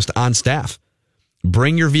specialist on staff.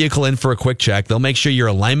 Bring your vehicle in for a quick check. They'll make sure your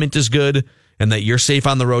alignment is good and that you're safe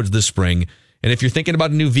on the roads this spring. And if you're thinking about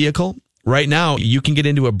a new vehicle, right now, you can get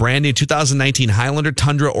into a brand new 2019 Highlander,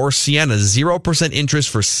 Tundra, or Sienna, 0% interest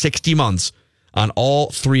for 60 months on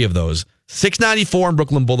all three of those. 694 on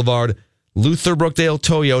Brooklyn Boulevard,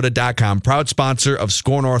 LutherBrookdaleToyota.com, proud sponsor of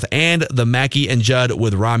Score North and the Mackey and Judd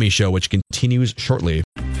with Rami show, which continues shortly.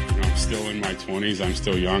 I'm still in my 20s. I'm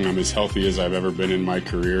still young. I'm as healthy as I've ever been in my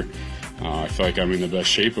career. I feel like I'm in the best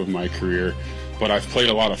shape of my career. But I've played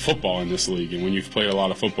a lot of football in this league, and when you've played a lot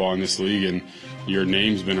of football in this league and your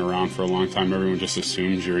name's been around for a long time, everyone just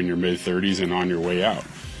assumes you're in your mid-30s and on your way out.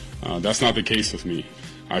 That's not the case with me.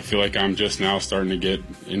 I feel like I'm just now starting to get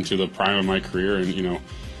into the prime of my career, and, you know,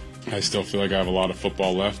 I still feel like I have a lot of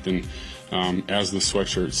football left, and as the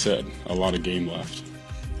sweatshirt said, a lot of game left.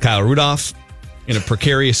 Kyle Rudolph in a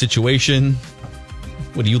precarious situation.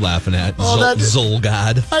 What are you laughing at,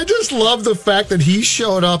 Zolgad? I just love the fact that he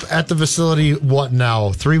showed up at the facility,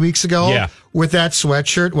 3 weeks ago? Yeah. With that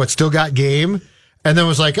sweatshirt, still got game, and then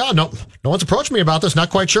was like, oh, no one's approached me about this. Not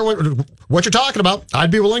quite sure what you're talking about.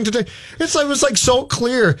 I'd be willing to take. It was like so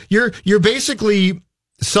clear. You're basically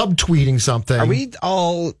subtweeting something. Are we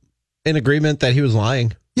all in agreement that he was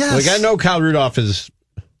lying? Yes. Like, I know Kyle Rudolph is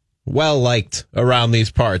well liked around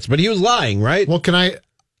these parts, but he was lying, right? Well,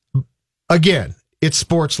 again, it's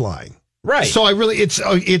sports lying. Right. So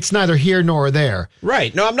it's neither here nor there.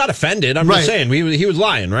 Right. No, I'm not offended. I'm just saying he was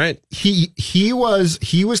lying, right? He was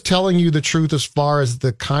telling you the truth as far as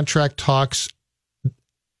the contract talks,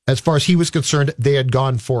 as far as he was concerned, they had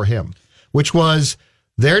gone for him, which was,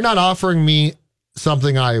 they're not offering me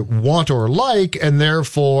something I want or like, and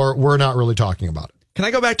therefore we're not really talking about it. Can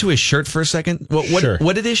I go back to his shirt for a second? Sure.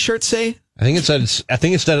 What did his shirt say? I think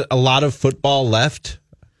it said a lot of football left.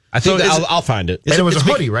 I'll find it. And it was a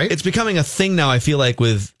hoodie, right? It's becoming a thing now, I feel like,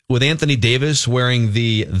 with Anthony Davis wearing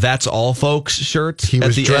the "That's All Folks" shirt. He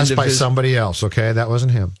was dressed by somebody else, okay? That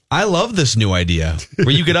wasn't him. I love this new idea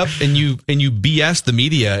where you get up and you BS the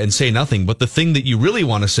media and say nothing, but the thing that you really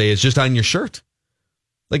want to say is just on your shirt.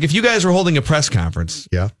 Like, if you guys were holding a press conference.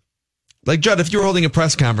 Yeah. Like, Judd, if you were holding a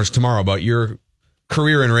press conference tomorrow about your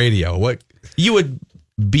career in radio, what you would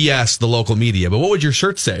BS the local media, but what would your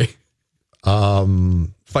shirt say?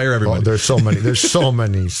 Fire everybody. Oh, there's so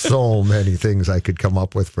many things I could come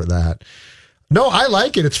up with for that. No, I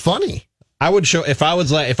like it. It's funny. I would show if I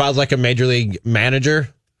was like a major league manager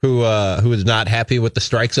who is not happy with the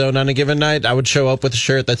strike zone on a given night, I would show up with a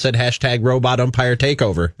shirt that said #robot umpire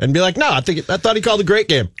takeover and be like, no, I thought he called a great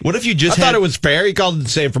game. What if you just thought it was fair? He called it the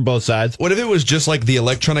same from both sides. What if it was just like the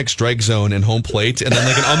electronic strike zone and home plate and then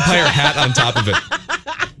like an umpire hat on top of it?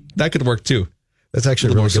 That could work too. That's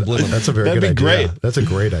actually really good. That's a very That'd good be idea. great. That's a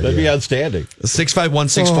great idea. That'd be outstanding.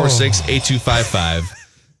 651-646-8255.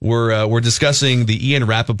 We're discussing the Ian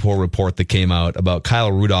Rappaport report that came out about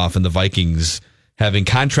Kyle Rudolph and the Vikings having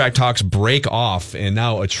contract talks break off, and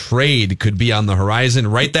now a trade could be on the horizon.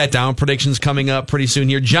 Write that down. Predictions coming up pretty soon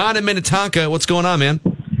here. John in Minnetonka, what's going on, man?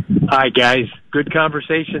 Hi, guys. Good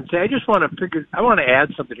conversation. Say, I want to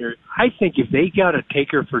add something here. I think if they got a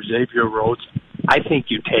taker for Xavier Rhodes, I think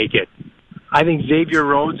you take it. I think Xavier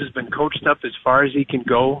Rhodes has been coached up as far as he can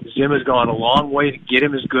go. Zim has gone a long way to get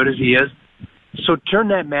him as good as he is. So turn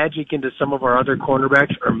that magic into some of our other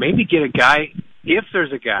cornerbacks, or maybe get a guy, if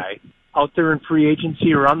there's a guy out there in free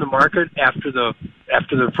agency or on the market after the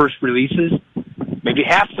first releases, maybe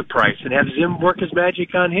half the price, and have Zim work his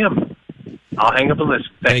magic on him. I'll hang up and listen.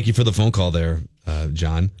 Thank you for the phone call there,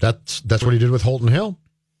 John. That's what he did with Holton Hill.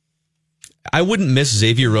 I wouldn't miss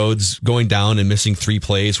Xavier Rhodes going down and missing 3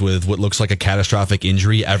 plays with what looks like a catastrophic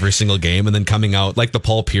injury every single game, and then coming out like the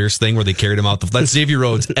Paul Pierce thing where they carried him out. That's Xavier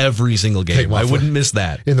Rhodes every single game. I wouldn't miss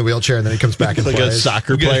that. In the wheelchair, and then he comes back and like plays. a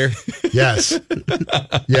soccer player. Yes.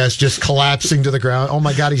 Yes, just collapsing to the ground. Oh,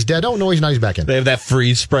 my God, he's dead. Oh, no, he's not. He's back in. They have that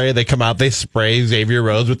freeze spray. They come out, they spray Xavier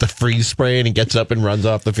Rhodes with the freeze spray, and he gets up and runs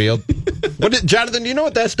off the field. Jonathan, do you know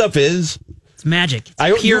what that stuff is? It's magic.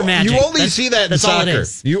 It's pure magic. You only see that in soccer.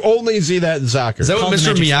 You only see that in soccer. Is that what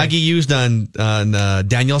Mr. Miyagi used on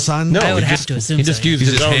Daniel-san? No, I would have to assume he just used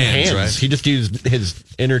his own hands. Right? He just used his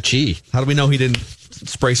inner chi. How do we know he didn't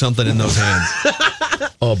spray something in those hands?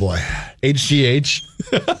 Oh, boy.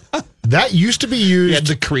 HGH. That used to be used. He had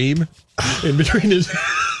the cream in between his...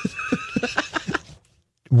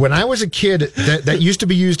 When I was a kid, that used to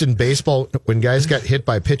be used in baseball when guys got hit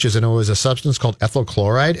by pitches, and it was a substance called ethyl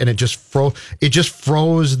chloride, and it just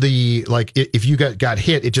froze the, like, if you got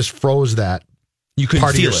hit, it just froze that you couldn't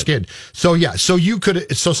part feel of your skin. So yeah, so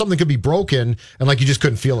something could be broken, and like you just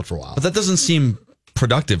couldn't feel it for a while. But that doesn't seem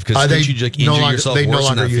productive, because didn't you like injure yourself? They no worse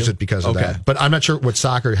longer in that use field? it because of that. But I'm not sure what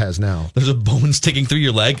soccer has now. There's a bone sticking through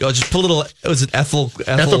your leg. Oh, just put a little. Was it ethyl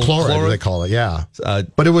chloride? They call it. Yeah.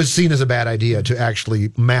 But it was seen as a bad idea to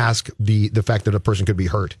actually mask the fact that a person could be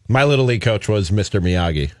hurt. My little league coach was Mr.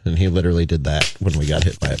 Miyagi, and he literally did that when we got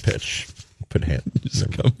hit by a pitch. Put hands.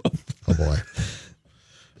 Oh boy.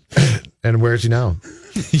 And where is he now?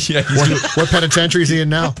 Yeah. What penitentiary is he in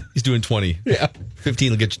now? He's doing 20. Yeah.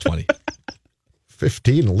 15 will get you 20.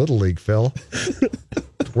 15 in Little League, Phil.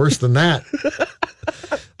 Worse than that.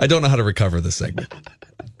 I don't know how to recover this segment.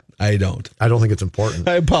 I don't think it's important.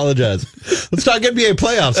 I apologize. Let's talk NBA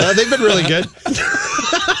playoffs. Huh? They've been really good.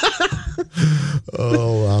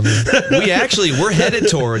 We're headed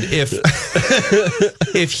toward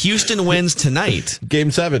if Houston wins tonight,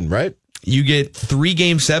 Game 7, right? You get 3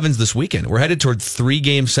 Game 7s this weekend. We're headed toward 3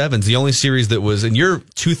 Game 7s. The only series that was, and you're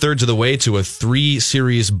 2/3 of the way to a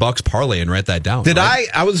 3-series Bucks parlay, and write that down.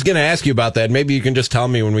 I was going to ask you about that. Maybe you can just tell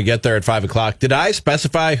me when we get there at 5:00. Did I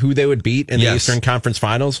specify who they would beat in the Eastern Conference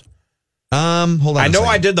Finals? Hold on. I know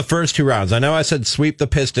I did the first 2 rounds. I know I said sweep the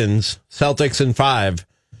Pistons, Celtics in 5,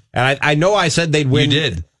 and I know I said they'd win. You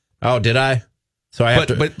did. Oh, did I? So I have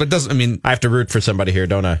to. But doesn't. I mean, I have to root for somebody here,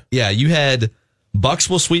 don't I? Yeah, you had. Bucks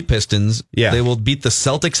will sweep Pistons. Yeah. They will beat the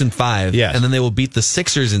Celtics in 5. Yes. And then they will beat the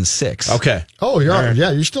Sixers in 6. Okay. Oh, you're on.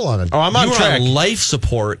 Yeah, you're still on it. Oh, I'm on track. You were on life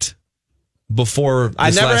support before I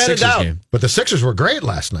this never last had Sixers a doubt. game. But the Sixers were great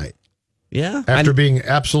last night. Yeah. After being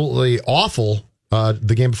absolutely awful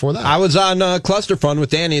the game before that. I was on Cluster Fun with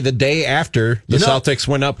Danny the day after the Celtics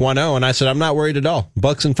went up 1-0, and I said, I'm not worried at all.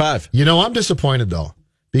 Bucks in 5. You know, I'm disappointed, though,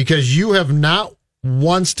 because you have not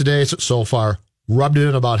once today so far rubbed it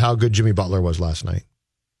in about how good Jimmy Butler was last night.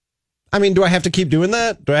 I mean, do I have to keep doing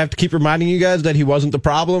that? Do I have to keep reminding you guys that he wasn't the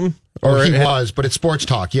problem? Or he was, but it's sports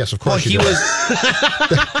talk. Yes, of course. Well, he was.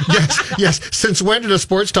 yes. Since when did a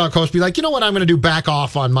sports talk host be like, you know what, I'm going to do back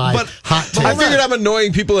off on my hot take? I figured I'm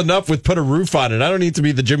annoying people enough with put a roof on it. I don't need to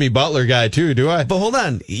be the Jimmy Butler guy too, do I? But hold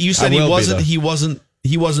on, you said he wasn't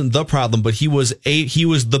the problem, but he was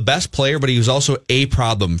the best player, but he was also a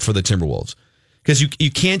problem for the Timberwolves. Because you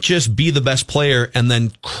can't just be the best player and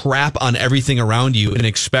then crap on everything around you and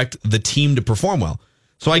expect the team to perform well.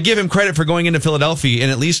 So I give him credit for going into Philadelphia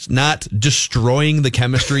and at least not destroying the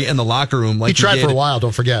chemistry in the locker room like he tried did. For a while,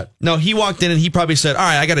 don't forget. No, he walked in and he probably said, all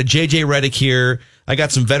right, I got a JJ Redick here. I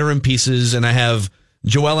got some veteran pieces, and I have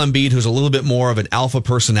Joel Embiid, who's a little bit more of an alpha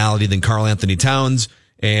personality than Karl Anthony Towns,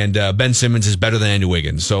 and Ben Simmons is better than Andrew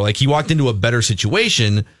Wiggins. So like he walked into a better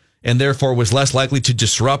situation and therefore was less likely to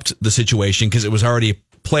disrupt the situation because it was already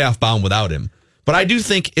playoff bound without him. But I do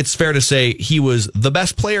think it's fair to say he was the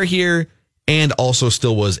best player here and also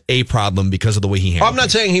still was a problem because of the way he handled I'm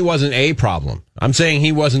not saying he wasn't a problem. I'm saying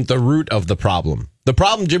he wasn't the root of the problem. The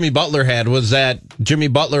problem Jimmy Butler had was that Jimmy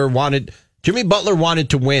Butler wanted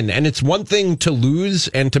to win, and it's one thing to lose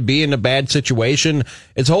and to be in a bad situation.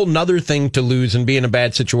 It's a whole nother thing to lose and be in a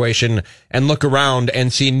bad situation and look around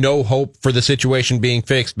and see no hope for the situation being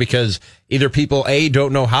fixed because either people, A,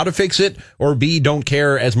 don't know how to fix it, or B, don't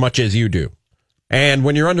care as much as you do. And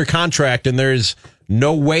when you're under contract and there's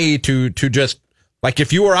no way to just, like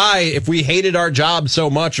if you or I, if we hated our job so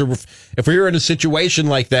much, or if we were in a situation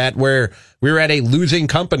like that where we were at a losing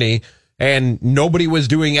company and nobody was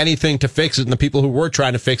doing anything to fix it, and the people who were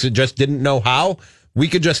trying to fix it just didn't know how, we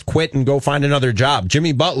could just quit and go find another job.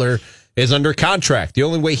 Jimmy Butler is under contract. The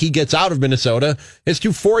only way he gets out of Minnesota is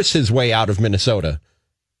to force his way out of Minnesota.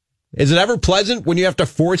 Is it ever pleasant when you have to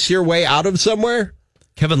force your way out of somewhere?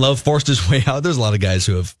 Kevin Love forced his way out. There's a lot of guys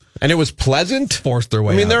who have. And it was pleasant? Forced their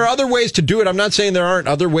way out. I mean, there are other ways to do it. I'm not saying there aren't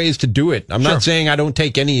other ways to do it. I'm not saying I don't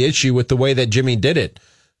take any issue with the way that Jimmy did it.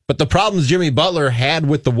 But the problems Jimmy Butler had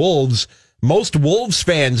with the Wolves, most Wolves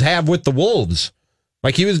fans have with the Wolves.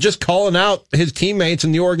 Like, he was just calling out his teammates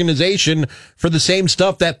in the organization for the same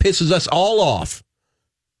stuff that pisses us all off.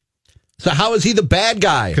 So how is he the bad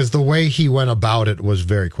guy? Because the way he went about it was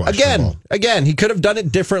very questionable. Again, he could have done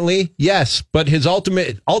it differently, yes, but his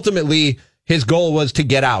ultimately his goal was to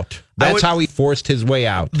get out. That's how he forced his way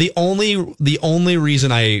out. The only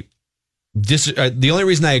reason I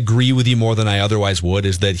agree with you more than I otherwise would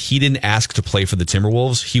is that he didn't ask to play for the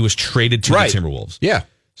Timberwolves. He was traded to the Timberwolves. Yeah.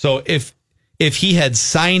 So if he had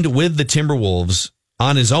signed with the Timberwolves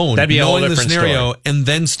on his own, that'd be a whole knowing the different scenario, story. and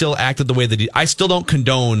then still acted the way that I still don't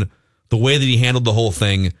condone the way that he handled the whole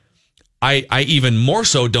thing. I even more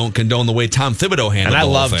so don't condone the way Tom Thibodeau handled the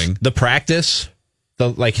whole thing. And I loved the practice,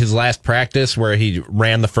 his last practice where he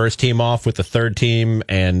ran the first team off with the third team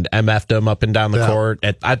and MF'd them up and down the court.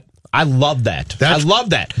 I love that. I love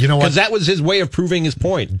that. You know what? Because that was his way of proving his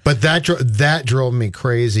point. But that drove me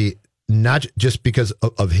crazy, not just because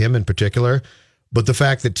of him in particular, but the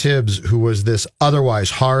fact that Tibbs, who was this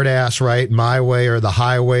otherwise hard ass, right, my way or the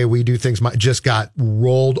highway, we do things, just got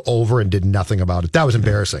rolled over and did nothing about it. That was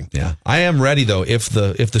embarrassing. Yeah. I am ready, though. If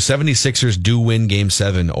the 76ers do win Game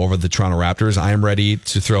 7 over the Toronto Raptors, I am ready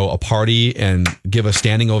to throw a party and give a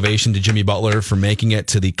standing ovation to Jimmy Butler for making it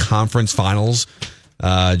to the conference finals.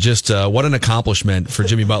 What an accomplishment for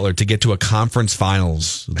Jimmy Butler to get to a conference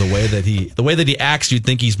finals. The way that he acts, you'd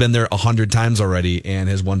think he's been there 100 times already and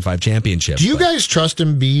has won 5 championships. Do you guys trust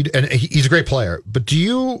Embiid? And he's a great player, but do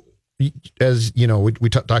you, as you know, we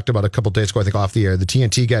talked about a couple days ago, I think off the air, the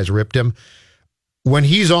TNT guys ripped him. When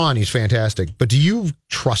he's on, he's fantastic. But do you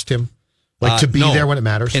trust him? To be there when it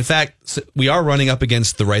matters? In fact, we are running up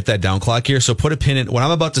against the write that down clock here. So put a pin in what I'm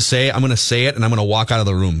about to say. I'm going to say it and I'm going to walk out of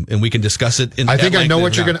the room and we can discuss it. I think I know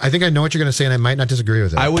what you're going to say, and I might not disagree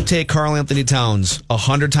with it. I would take Karl Anthony Towns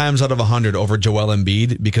 100 times out of 100 over Joel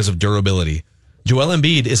Embiid because of durability. Joel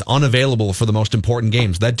Embiid is unavailable for the most important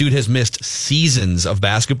games. That dude has missed seasons of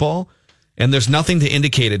basketball, and there's nothing to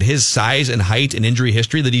indicate at his size and height and injury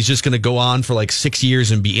history that he's just going to go on for like 6 years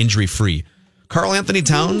and be injury free. Karl Anthony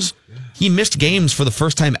Towns, he missed games for the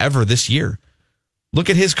first time ever this year. Look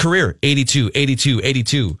at his career, 82, 82,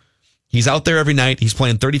 82. He's out there every night. He's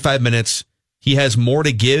playing 35 minutes. He has more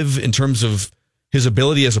to give in terms of his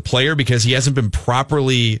ability as a player because he hasn't been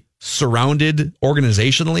properly surrounded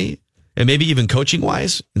organizationally and maybe even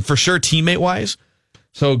coaching-wise and for sure teammate-wise.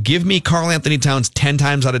 So give me Karl Anthony Towns 10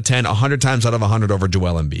 times out of 10, 100 times out of 100 over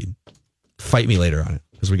Joel Embiid. Fight me later on it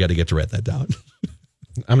because we got to get to write that down.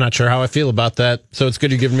 I'm not sure how I feel about that, so it's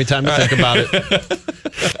good you're giving me time to think about it.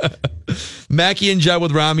 Mackie and Judd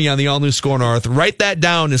with Rami on the all-new Score North. Write That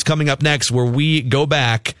Down is coming up next, where we go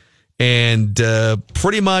back and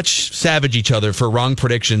pretty much savage each other for wrong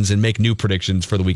predictions and make new predictions for the week.